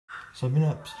So I've been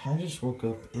up, I just woke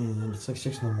up and it's like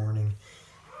 6 in the morning.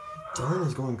 Dylan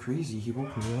is going crazy. He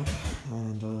woke me up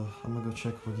and I'm gonna go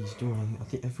check what he's doing. I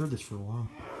think I've heard this for a while.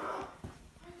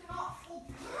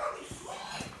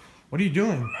 What are you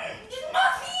doing?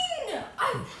 Nothing!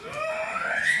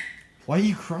 Why are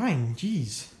you crying?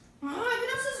 Jeez. I've been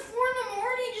up since 4 in the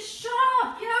morning. Just shut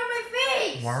up. Get out of my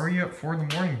face. Why were you up 4 in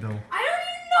the morning though? I don't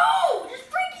even know. Just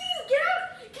freaking get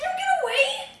out. Can you get away?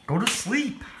 Go to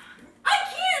sleep. I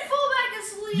can't fall back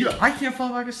asleep. Yeah, I can't fall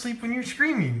back asleep when you're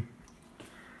screaming.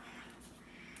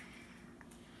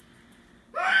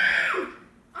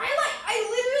 I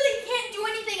literally can't do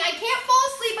anything. I can't fall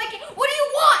asleep. I can't. What do you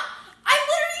want? I'm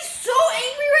literally so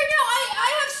angry right now. I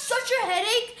have such a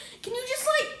headache. Can you just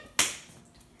like...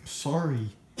 Sorry.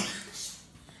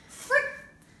 Frick.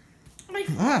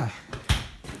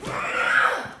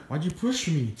 Why'd you push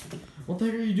me? What the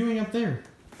heck are you doing up there?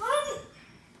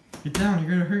 Get down, you're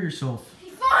gonna hurt yourself.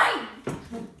 Fine.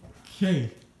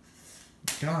 Okay.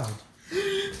 God.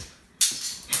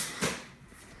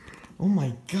 Oh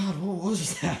my God, what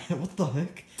was that? What the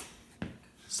heck?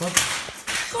 Stop.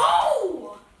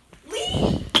 Go!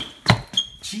 Leave!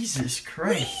 Jesus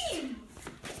Christ. Leave!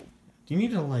 You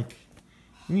need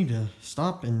to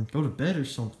stop and go to bed or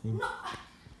something. No.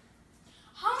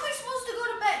 How am I supposed to go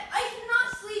to bed? I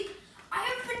cannot sleep. I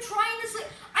have been trying to sleep.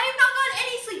 I have not gotten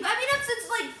any sleep. I've been up since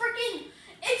like freaking...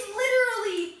 It's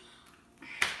literally...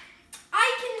 I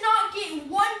cannot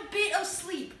get one bit of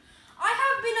sleep. I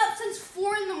have been up since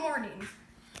 4 in the morning.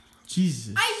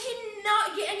 Jesus. I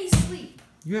cannot get any sleep.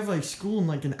 You have like school in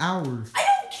like an hour. I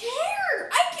don't care.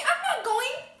 I'm not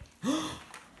going.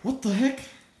 What the heck?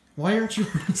 Why aren't you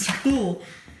in school?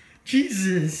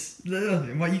 Jesus.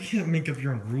 Why you can't make up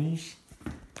your own rules?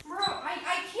 Bro,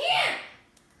 I can't.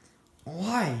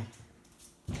 Why?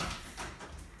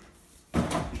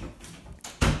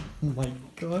 Oh my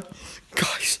God.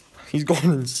 Guys, he's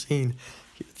going insane.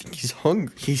 I think he's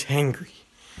hungry. He's hangry.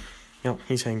 Yep,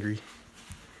 he's hangry.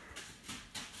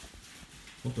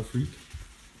 What the freak?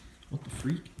 What the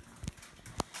freak?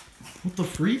 What the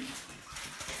freak?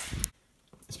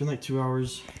 It's been like 2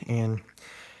 hours and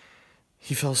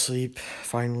he fell asleep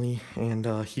finally, and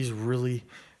he's really,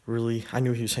 I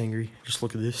knew he was hangry. Just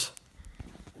look at this.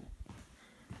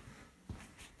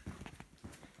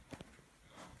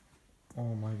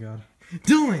 Oh my God.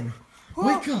 Dylan!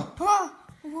 Wake up!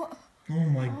 What? Oh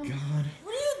my God.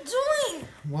 What are you doing?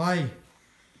 Why?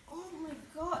 Oh my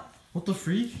God. What the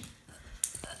freak?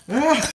 Ah!